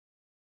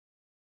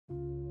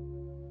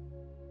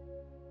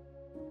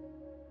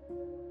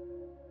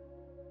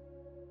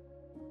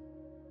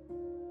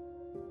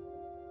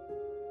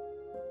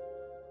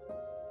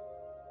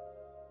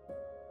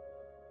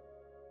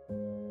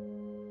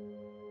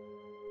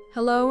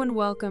Hello and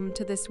welcome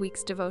to this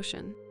week's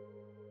devotion.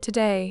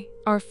 Today,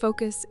 our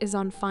focus is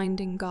on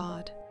finding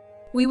God.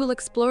 We will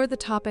explore the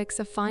topics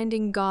of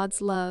finding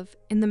God's love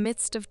in the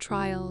midst of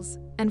trials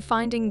and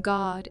finding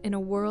God in a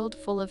world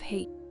full of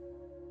hate.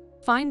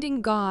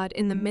 Finding God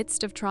in the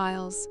midst of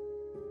trials.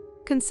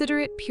 Consider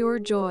it pure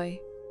joy,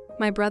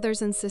 my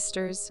brothers and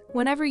sisters,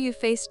 whenever you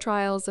face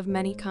trials of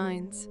many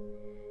kinds,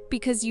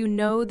 because you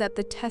know that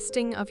the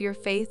testing of your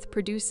faith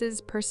produces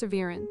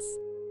perseverance.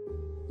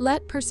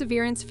 Let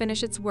perseverance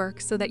finish its work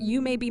so that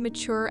you may be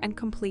mature and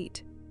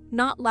complete,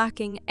 not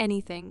lacking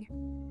anything.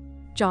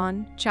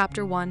 John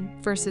chapter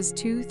 1, verses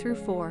 2 through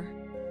 4.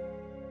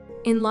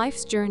 In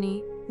life's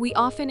journey, we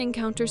often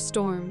encounter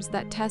storms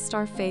that test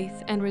our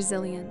faith and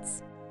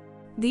resilience.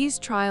 These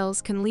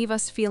trials can leave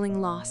us feeling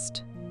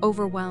lost,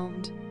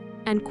 overwhelmed,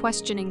 and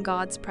questioning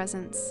God's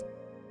presence.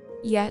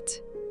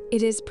 Yet,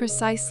 it is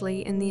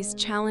precisely in these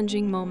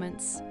challenging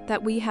moments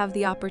that we have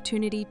the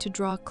opportunity to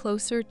draw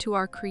closer to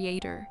our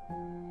Creator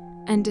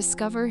and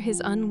discover His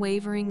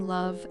unwavering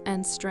love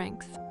and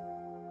strength.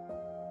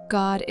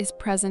 God is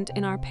present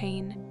in our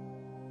pain.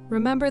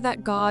 Remember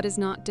that God is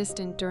not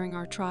distant during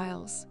our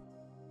trials.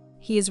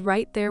 He is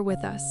right there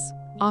with us,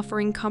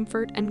 offering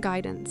comfort and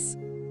guidance.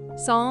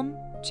 Psalm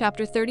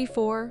chapter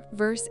 34,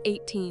 verse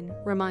 18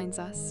 reminds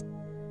us,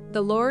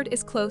 "The Lord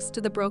is close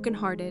to the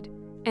brokenhearted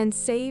and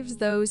saves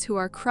those who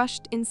are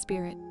crushed in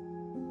spirit."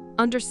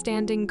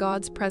 Understanding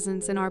God's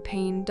presence in our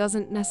pain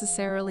doesn't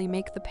necessarily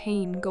make the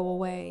pain go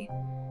away,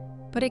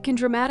 but it can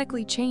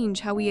dramatically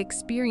change how we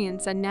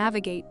experience and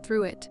navigate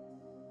through it.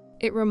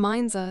 It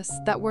reminds us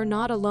that we're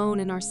not alone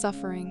in our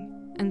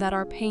suffering and that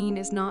our pain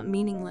is not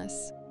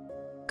meaningless.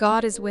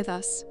 God is with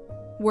us,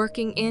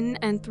 working in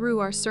and through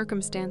our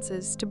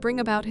circumstances to bring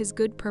about His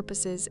good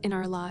purposes in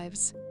our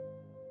lives.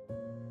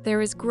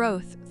 There is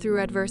growth through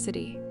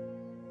adversity.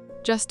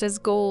 Just as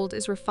gold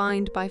is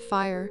refined by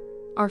fire,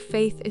 our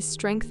faith is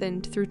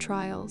strengthened through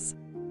trials.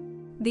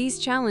 These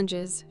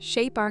challenges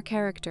shape our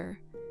character,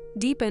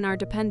 deepen our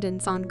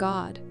dependence on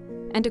God,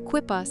 and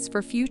equip us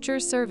for future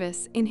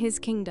service in His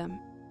kingdom.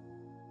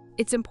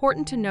 It's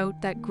important to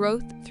note that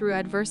growth through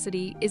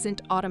adversity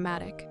isn't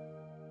automatic.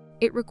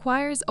 It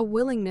requires a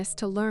willingness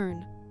to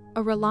learn,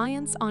 a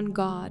reliance on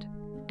God,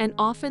 and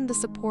often the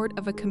support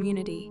of a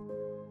community.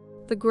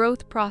 The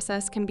growth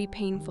process can be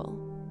painful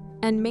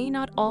and may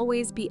not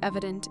always be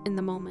evident in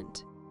the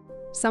moment.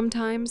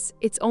 Sometimes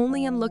it's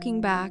only in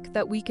looking back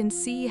that we can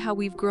see how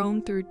we've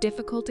grown through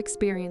difficult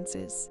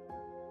experiences.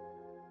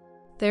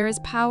 There is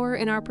power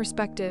in our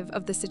perspective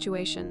of the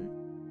situation.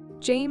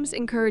 James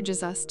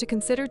encourages us to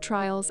consider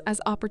trials as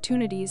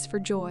opportunities for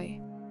joy.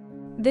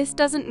 This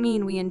doesn't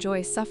mean we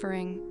enjoy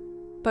suffering,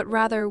 but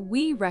rather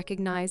we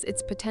recognize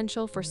its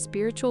potential for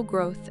spiritual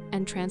growth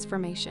and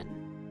transformation.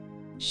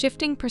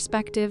 Shifting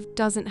perspective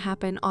doesn't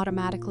happen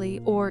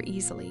automatically or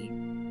easily,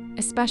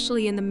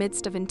 especially in the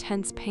midst of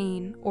intense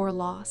pain or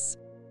loss.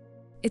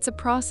 It's a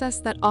process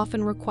that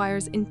often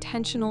requires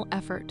intentional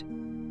effort,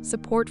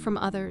 support from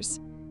others,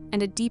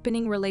 and a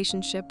deepening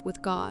relationship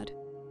with God.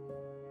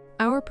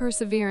 Our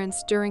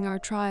perseverance during our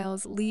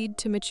trials lead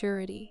to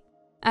maturity.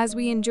 As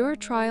we endure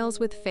trials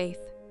with faith,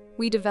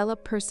 we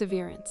develop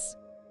perseverance.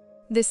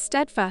 This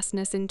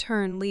steadfastness in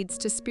turn leads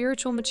to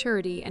spiritual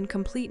maturity and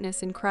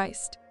completeness in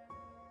Christ.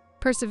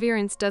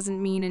 Perseverance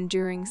doesn't mean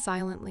enduring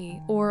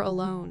silently or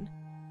alone.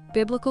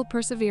 Biblical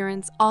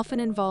perseverance often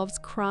involves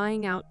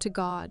crying out to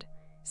God,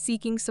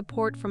 seeking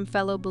support from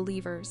fellow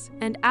believers,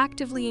 and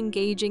actively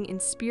engaging in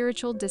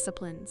spiritual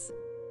disciplines.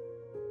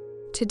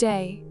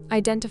 Today,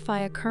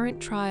 identify a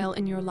current trial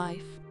in your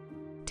life.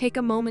 Take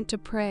a moment to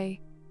pray,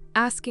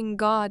 asking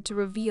God to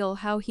reveal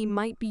how He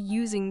might be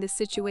using this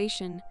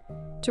situation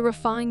to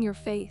refine your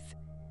faith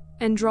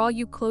and draw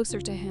you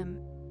closer to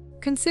Him.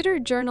 Consider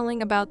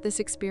journaling about this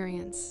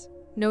experience,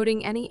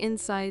 noting any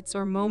insights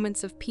or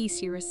moments of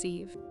peace you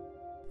receive.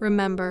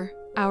 Remember,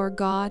 our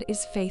God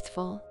is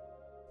faithful.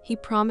 He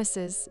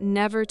promises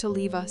never to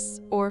leave us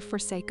or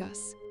forsake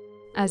us.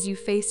 As you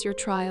face your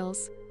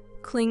trials,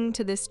 cling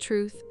to this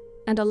truth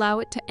and allow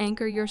it to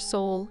anchor your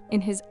soul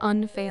in His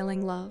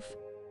unfailing love.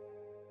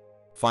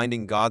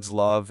 Finding God's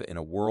love in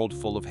a world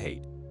full of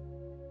hate.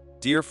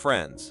 Dear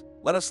friends,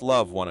 let us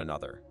love one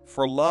another,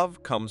 for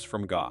love comes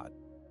from God.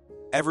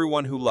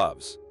 Everyone who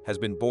loves has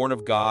been born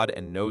of God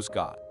and knows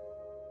God.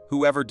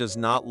 Whoever does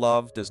not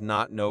love does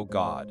not know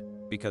God,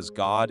 because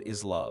God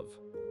is love.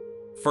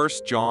 1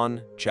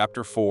 John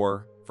chapter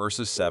 4,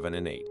 verses 7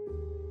 and 8.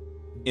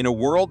 In a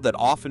world that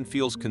often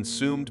feels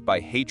consumed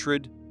by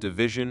hatred,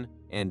 division,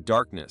 and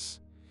darkness,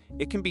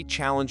 it can be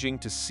challenging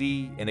to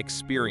see and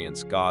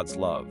experience God's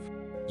love.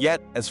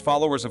 Yet, as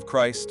followers of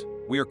Christ,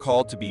 we are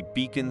called to be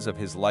beacons of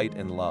His light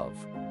and love,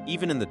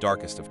 even in the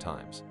darkest of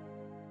times.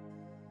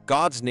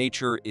 God's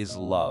nature is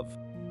love.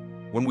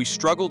 When we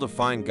struggle to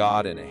find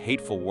God in a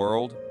hateful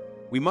world,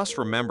 we must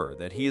remember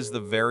that He is the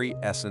very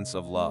essence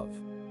of love.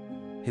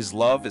 His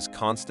love is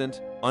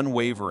constant,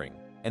 unwavering,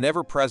 and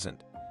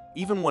ever-present,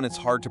 even when it's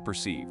hard to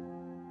perceive.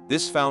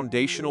 This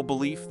foundational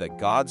belief that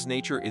God's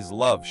nature is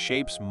love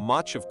shapes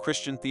much of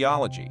Christian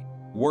theology,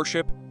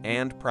 worship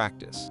and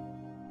practice.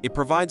 It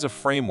provides a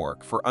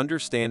framework for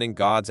understanding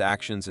God's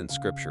actions in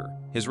Scripture,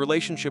 His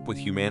relationship with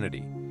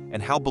humanity,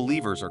 and how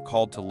believers are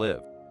called to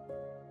live.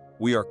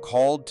 We are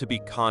called to be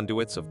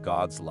conduits of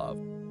God's love.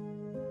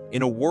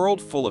 In a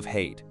world full of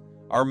hate,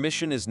 our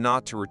mission is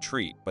not to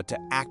retreat, but to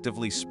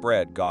actively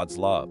spread God's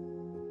love.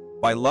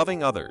 By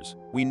loving others,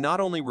 we not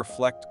only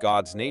reflect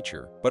God's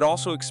nature, but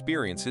also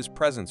experience His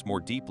presence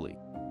more deeply.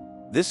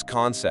 This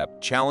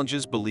concept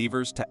challenges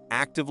believers to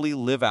actively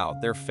live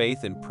out their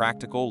faith in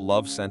practical,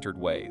 love-centered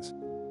ways.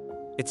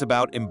 It's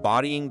about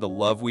embodying the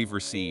love we've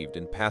received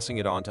and passing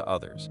it on to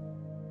others.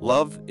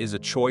 Love is a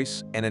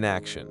choice and an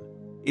action.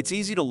 It's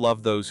easy to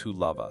love those who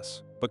love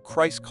us, but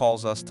Christ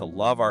calls us to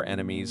love our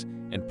enemies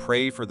and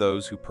pray for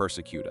those who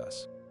persecute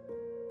us.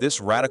 This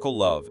radical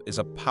love is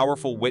a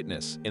powerful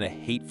witness in a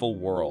hateful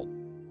world.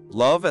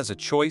 Love as a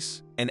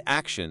choice and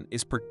action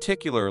is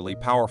particularly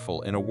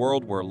powerful in a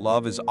world where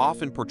love is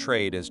often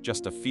portrayed as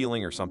just a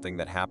feeling or something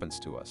that happens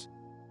to us.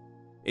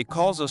 It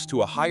calls us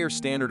to a higher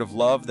standard of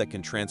love that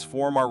can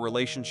transform our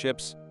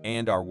relationships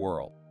and our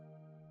world.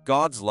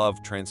 God's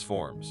love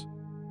transforms.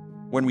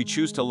 When we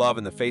choose to love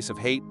in the face of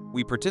hate,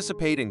 we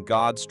participate in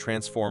God's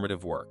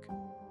transformative work.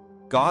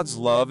 God's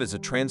love is a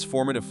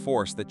transformative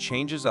force that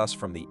changes us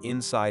from the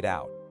inside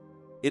out.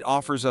 It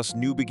offers us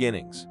new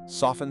beginnings,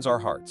 softens our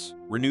hearts,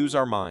 renews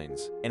our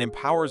minds, and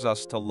empowers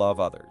us to love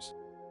others.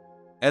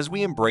 As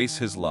we embrace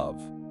His love,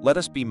 let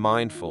us be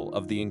mindful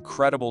of the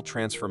incredible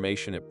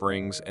transformation it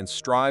brings and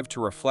strive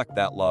to reflect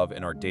that love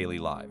in our daily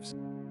lives.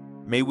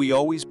 May we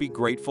always be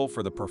grateful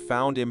for the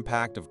profound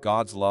impact of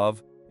God's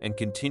love and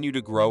continue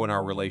to grow in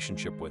our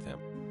relationship with Him.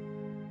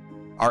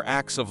 Our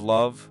acts of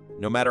love,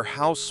 no matter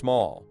how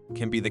small,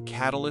 can be the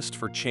catalyst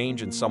for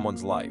change in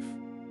someone's life.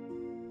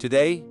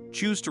 Today,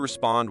 choose to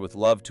respond with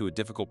love to a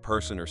difficult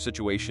person or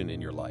situation in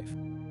your life.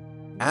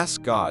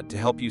 Ask God to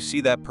help you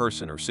see that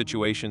person or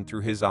situation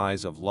through His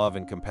eyes of love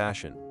and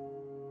compassion.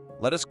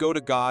 Let us go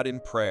to God in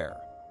prayer.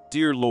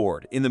 Dear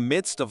Lord, in the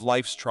midst of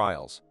life's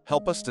trials,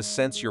 help us to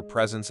sense Your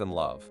presence and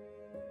love.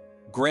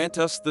 Grant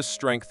us the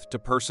strength to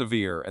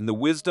persevere and the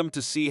wisdom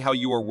to see how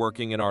You are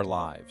working in our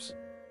lives.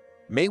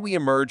 May we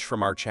emerge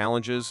from our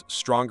challenges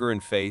stronger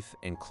in faith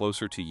and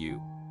closer to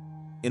You.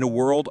 In a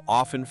world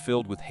often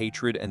filled with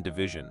hatred and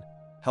division,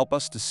 help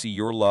us to see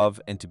Your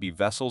love and to be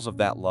vessels of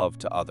that love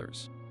to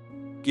others.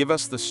 Give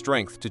us the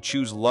strength to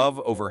choose love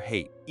over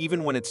hate,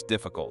 even when it's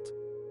difficult.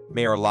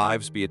 May our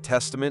lives be a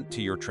testament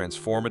to Your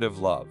transformative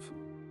love.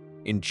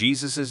 In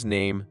Jesus'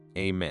 name,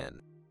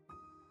 amen.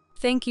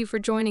 Thank you for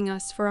joining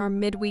us for our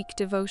midweek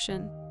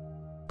devotion.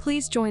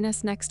 Please join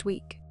us next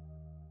week.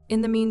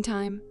 In the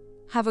meantime,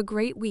 have a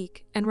great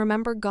week and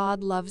remember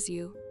God loves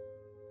you.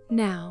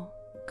 Now,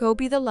 go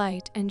be the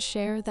light and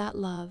share that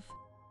love.